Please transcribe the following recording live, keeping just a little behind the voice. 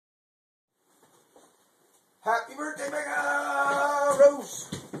Happy birthday, Mega Rose!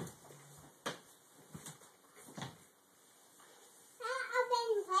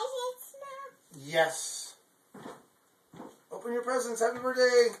 Open presents now? Yes. Open your presents. Happy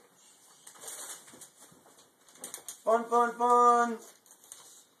birthday. Fun, fun, fun.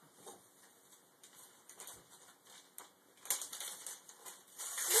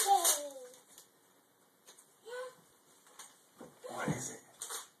 What is it?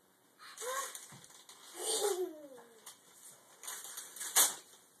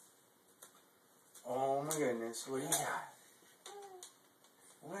 Oh my goodness, what do you got?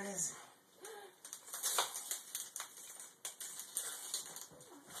 What is it?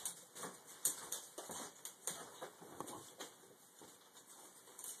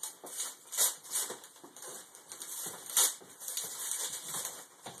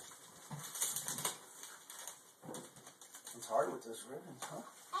 It's hard with those ribbons, huh?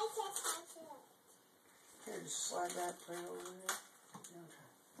 I just have to. Here, just slide that right over there. Okay.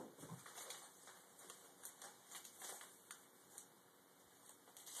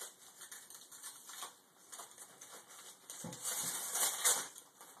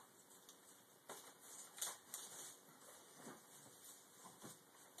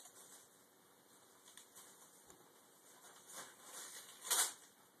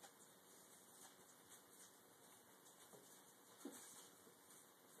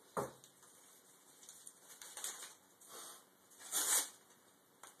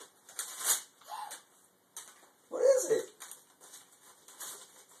 What is it?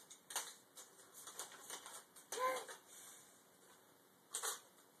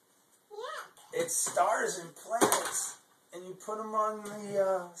 Yeah. It's stars and planets, and you put them on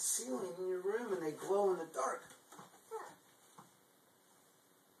the ceiling in your room, and they glow in the dark.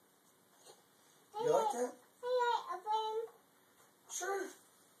 You like that? Open. Sure.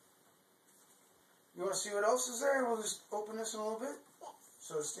 You want to see what else is there? We'll just open this in a little bit, Yes.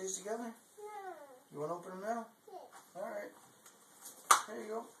 so it stays together. No. You want to open them now? Yes. All right. There you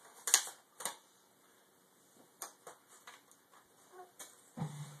go.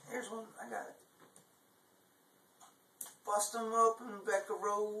 Here's one. I got it. Bust them open, Becca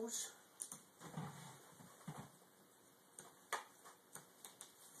Rose.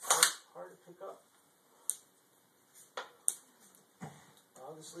 Hard to pick up.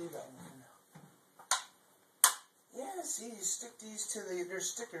 I'll just leave that one for now. Yeah, see, you stick these to the, they're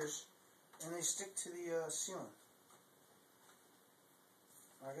stickers, and they stick to the ceiling.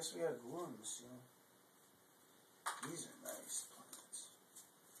 I guess we got glue on the ceiling. These are nice plants.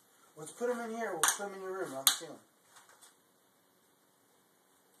 Let's put them in here. We'll put them in your room on the ceiling.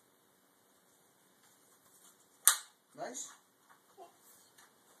 Nice?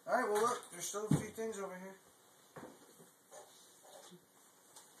 Alright, well look, there's still a few things over here.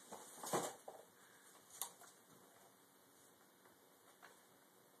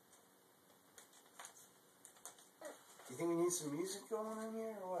 Do you think we need some music going in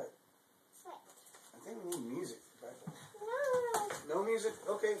here or what? What? I think we need music. No. No music?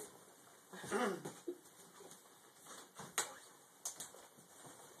 Okay.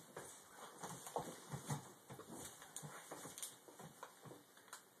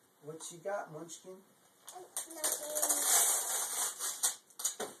 What you got, Munchkin? Nothing.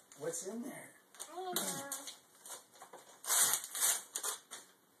 What's in there? I don't know.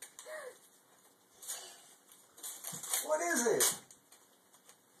 What is it?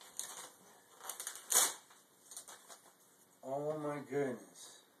 Oh my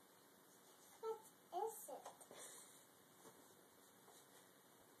goodness. What is it?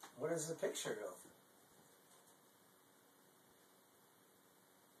 What is the picture of?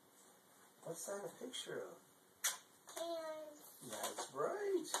 What's that a picture of? Cans. That's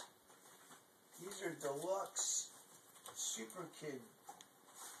right. These are deluxe Super Kid.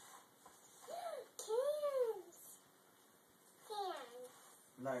 Cans. Cans.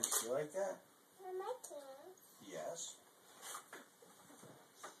 Nice. You like that? My cans. Yes.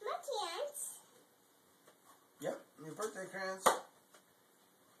 My cans. Yep. Your birthday crayons.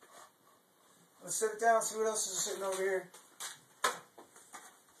 Let's sit it down. See what else is sitting over here.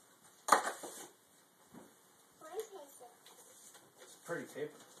 It's pretty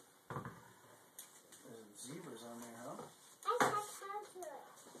paper. There's zebras on there, huh? I have how to it.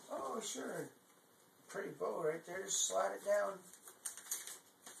 Oh, sure. Pretty bow right there. Just slide it down.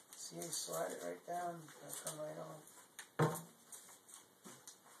 See, you slide it right down. It'll come right on.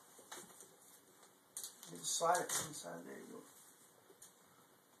 You just slide it inside. There you go.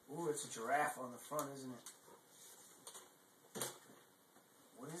 Ooh, it's a giraffe on the front, isn't it?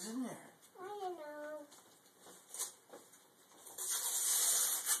 What is in there? I don't know.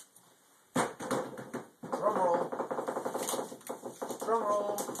 Drum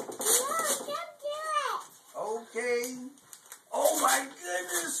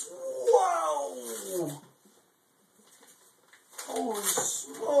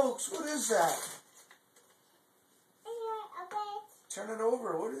smokes! What is that? A bed. Turn it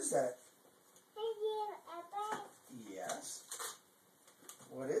over. What is that? A bed. Yes.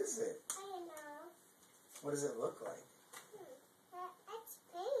 What is it? I don't know. What does it look like? It's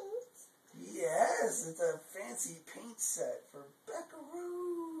pink. Yes, it's a fancy paint set for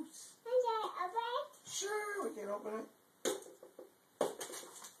Beckaroos. A bed. Sure, we can open it.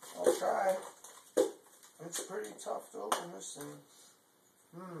 I'll try. It's pretty tough to open this thing.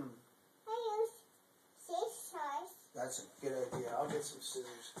 I use scissors. That's a good idea. I'll get some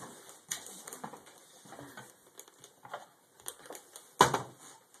scissors.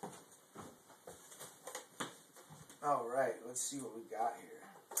 All right, let's see what we got here.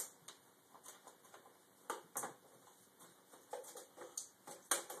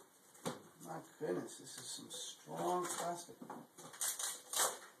 My goodness, this is some strong plastic.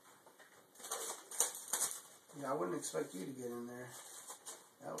 Yeah, I wouldn't expect you to get in there.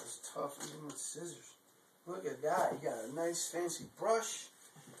 That was tough, even with scissors. Look at that. You got a nice fancy brush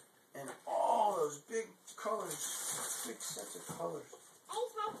and all those big colors, big sets of colors. I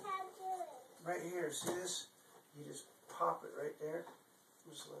have to do it. Right here, see this? You just pop it right there.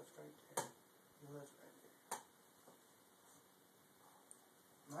 Just left right there. You left right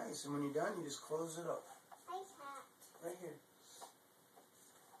there. Nice. And when you're done, you just close it up. I have. Right here.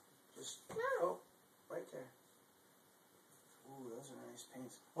 Just, No. oh, right there. Ooh, those are nice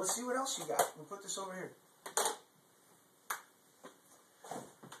paints. Let's see what else you got. We'll put this over here.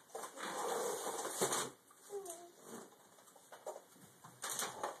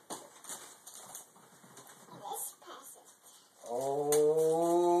 Let's pass it.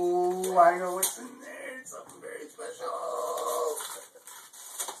 Oh, I know what's in there. It's something very special.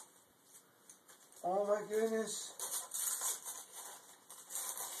 Oh my goodness.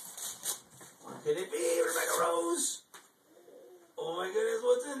 What could it be, Rebecca Rose? Oh my goodness,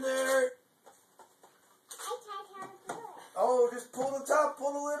 what's in there? I can't do it. Oh, just pull the top,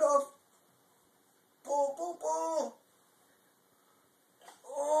 pull the lid off. Pull, pull, pull.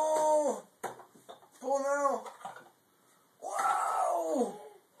 Oh, pull now. Wow.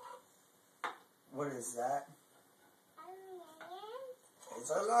 What is that? It's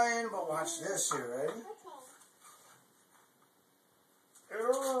a lion, but watch this here, ready? Okay.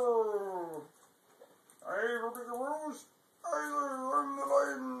 Hello. Hey, Rebecca Rose. I'm the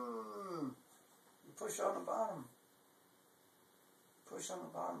lion. You push on the bottom. Push on the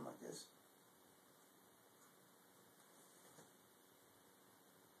bottom like this.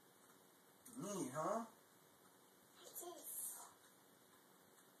 Neat, huh?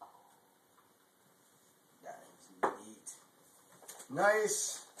 That is neat.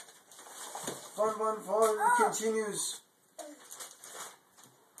 Nice. Fun, fun, fun continues.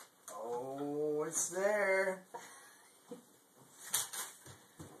 Oh, it's there.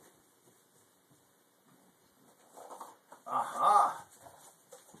 Aha.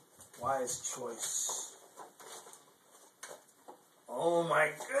 Wise choice. Oh my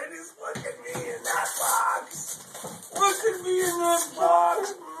goodness, look at me in that box. Look at me in that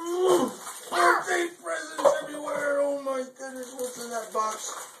box. Birthday presents everywhere. Oh my goodness, what's in that box?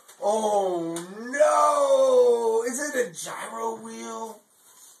 Oh no. Is it a gyro wheel?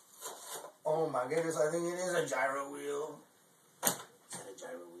 Oh my goodness, I think it is a gyro wheel. Is that a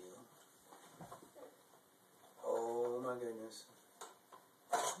gyro wheel? Oh my goodness.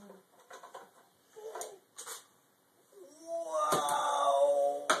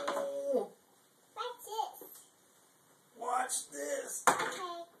 Wow! That's it. Watch this.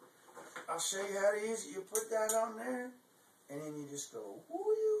 Okay. I'll show you how to use it. You put that on there, and then you just go,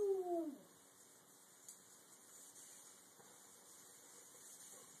 woo!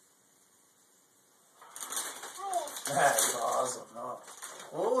 That is awesome, huh?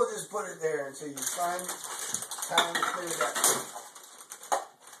 Well, we'll just put it there until you find time to put it up.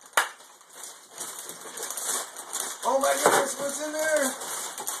 Oh my goodness, what's in there?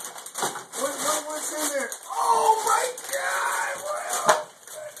 What's in there? Oh my God! Wow!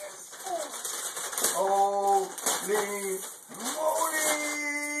 Goodness! Holy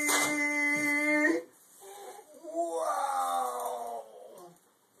moly! Wow!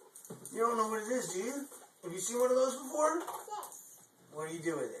 You don't know what it is, do you? Have you seen one of those before? Yes. What do you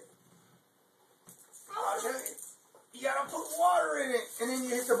do with it? I'll show you. You gotta put water in it, and then you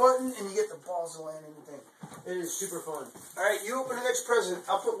hit the button, and you get the balls to land in the thing. It is super fun. All right, you open the next present.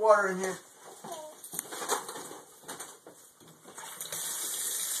 I'll put water in here. Okay.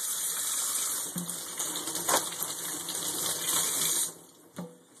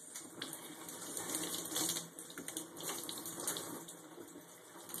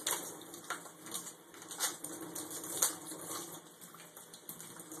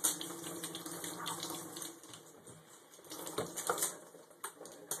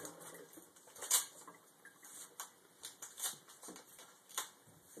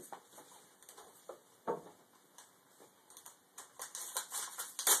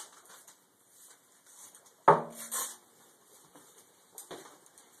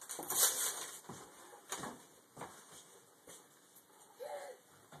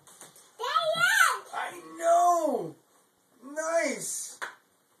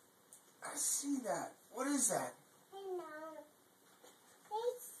 is that? I know.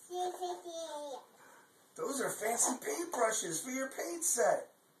 It's Those are fancy paintbrushes for your paint set.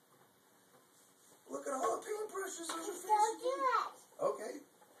 Look at all the paintbrushes. Those are fancy. Don't do it. Okay.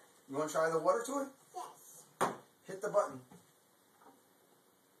 You want to try the water toy? Yes. Hit the button.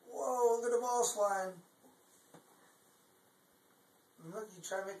 Whoa, look at the balls flying. And look, you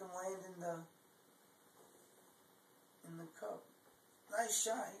try to make them land in the cup. Nice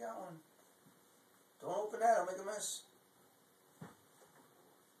shot, you got one. Don't open that, I'll make a mess.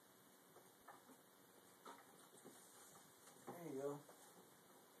 There you go.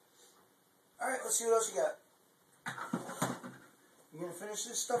 Alright, let's see what else you got. You gonna finish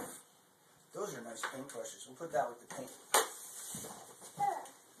this stuff? Those are nice paintbrushes. We'll put that with the paint.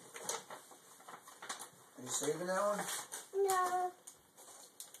 Are you saving that one? No.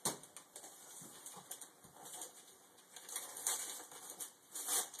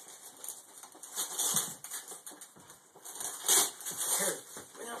 Here,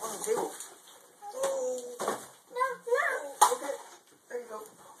 bring that one on the table. Oh. No. Okay, there you go.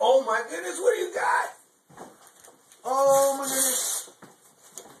 Oh my goodness, what do you got? Oh my goodness.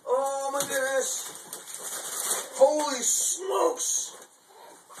 Oh my goodness. Holy smokes.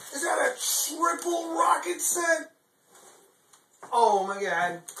 Is that a triple rocket set? Oh my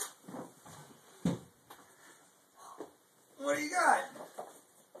god. What do you got?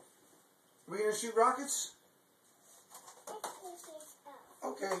 We gonna shoot rockets?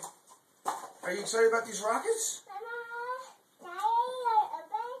 Okay. Are you excited about these rockets?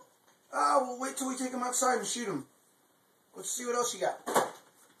 Oh, we'll wait till we take them outside and shoot them. Let's see what else you got.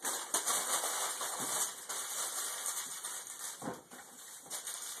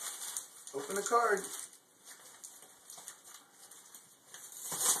 Open the card.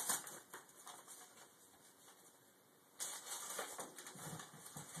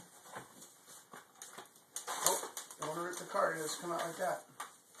 Oh, don't want to rip the card. It doesn't come out like that.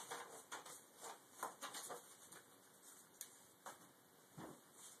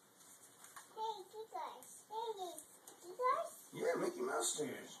 Yeah, Mickey Mouse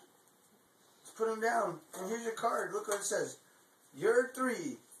stickers. Let's put them down. And here's your card. Look what it says. You're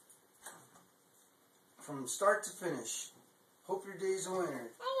 3. From start to finish. Hope your day's a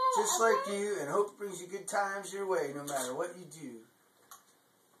winner. Just like you, and hope it brings you good times your way, no matter what you do.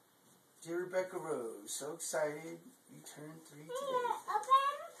 Dear Rebecca Rose, so excited you turned 3 today.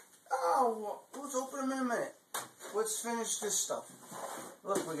 Oh, well, let's open them in a minute. Let's finish this stuff.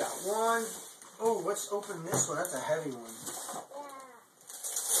 Look, we got one. Oh, let's open this one. That's a heavy one.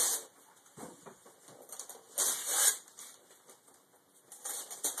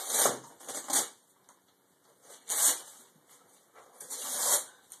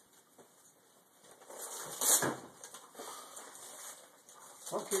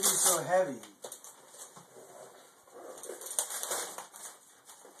 What could be so heavy?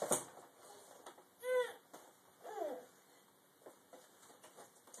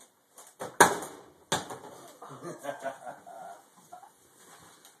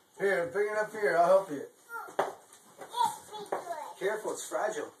 Here, bring it up here. I'll help you. Careful, it's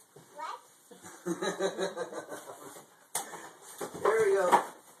fragile. What? Here we go.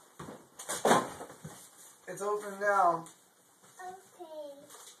 It's open now. Okay.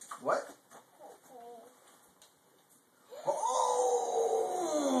 What? Okay. Oh!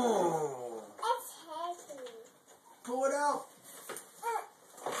 It's heavy. Pull it out.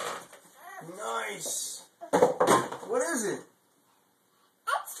 Nice. What is it?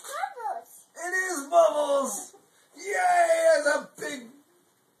 It's bubbles. It is bubbles. Yay! That's a big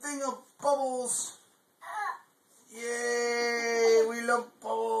thing of bubbles. Yay! We love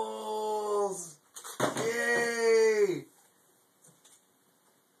bubbles. Yay!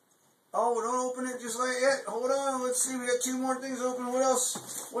 Oh, don't open it just like that. Hold on. Let's see. We got 2 more things open. What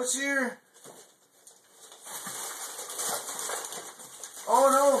else? What's here? Oh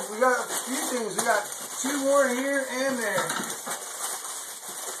no, we got a few things. We got 2 more here and there.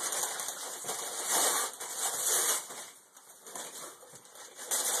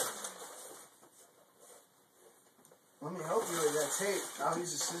 Let me help you with that tape. I'll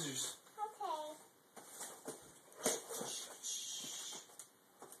use the scissors. Okay.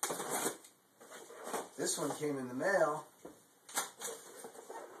 This one came in the mail.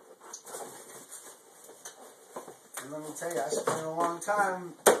 And let me tell you, I spent a long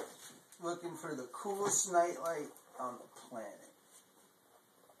time looking for the coolest nightlight on the planet.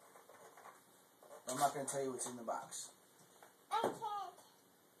 I'm not going to tell you what's in the box. I can't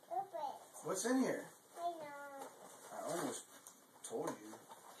open. What's in here? I know. I almost told you.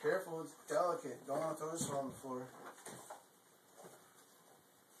 Careful, it's delicate. Don't want to throw this one on the floor.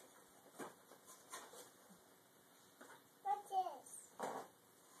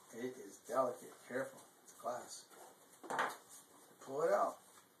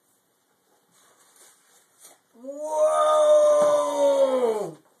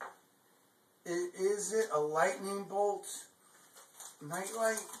 is it? A lightning bolt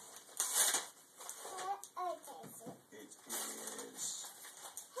nightlight? It is.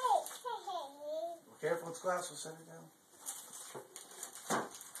 Careful, it's glass. We'll set it down.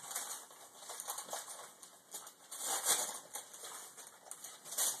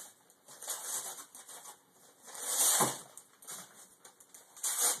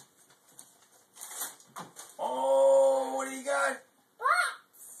 Oh, what do you got?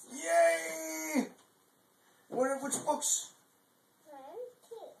 Books. Yay! Which books? 1,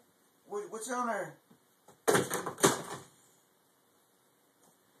 2. What's on there?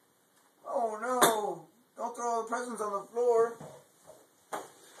 Oh no! Don't throw all the presents on the floor.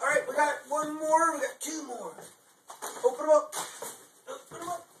 Alright, we got one more. We got 2 more. Open them up. Open them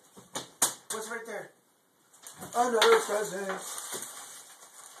up. What's right there? Another present.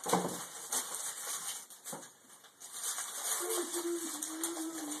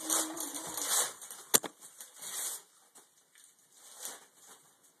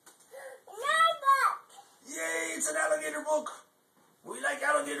 Yay, it's an alligator book. We like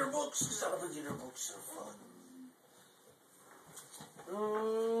alligator books because alligator books are fun.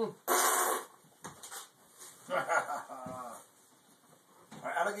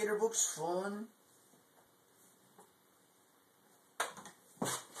 Are alligator books fun?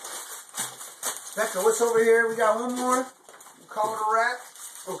 Becca, what's over here? We got one more. We'll call it a wrap.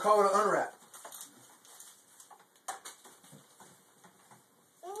 We'll call it an unwrap.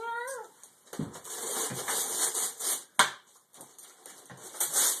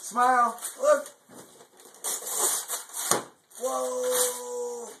 Smile. Look.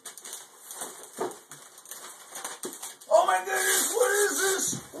 Whoa. Oh my goodness. What is this?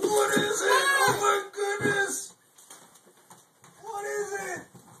 What is it? Oh my goodness. What is it?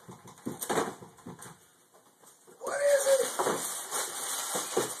 What is it?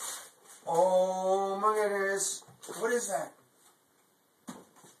 Oh my goodness. What is that?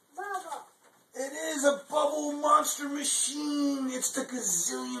 Bubble. It is a bubble monster machine. It's the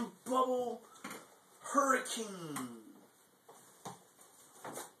Gazillion Bubble Hurricane.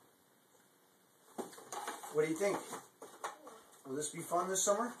 What do you think? Will this be fun this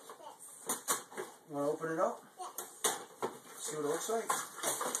summer? Yes. You want to open it up? Yes. See what it looks like?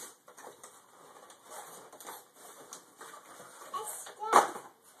 It's done.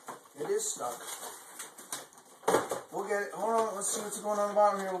 It is stuck. We'll get it. Hold on. Let's see what's going on the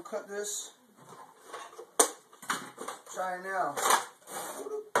bottom here. We'll cut this. Try it now.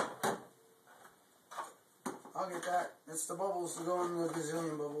 I'll get that. It's the bubbles to go in the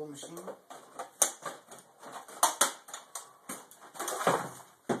Gazillion Bubble machine.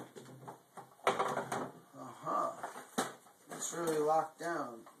 It's really locked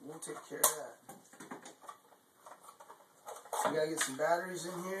down. We'll take care of that. We gotta get some batteries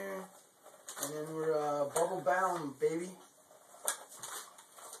in here. And then we're bubble bound, baby.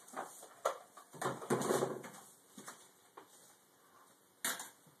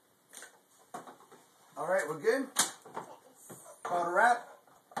 Alright, we're good? Call it a wrap?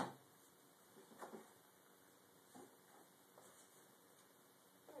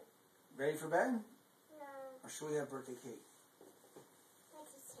 Ready for bed? No. Or should we have birthday cake?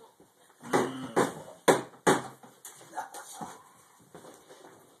 What's his name?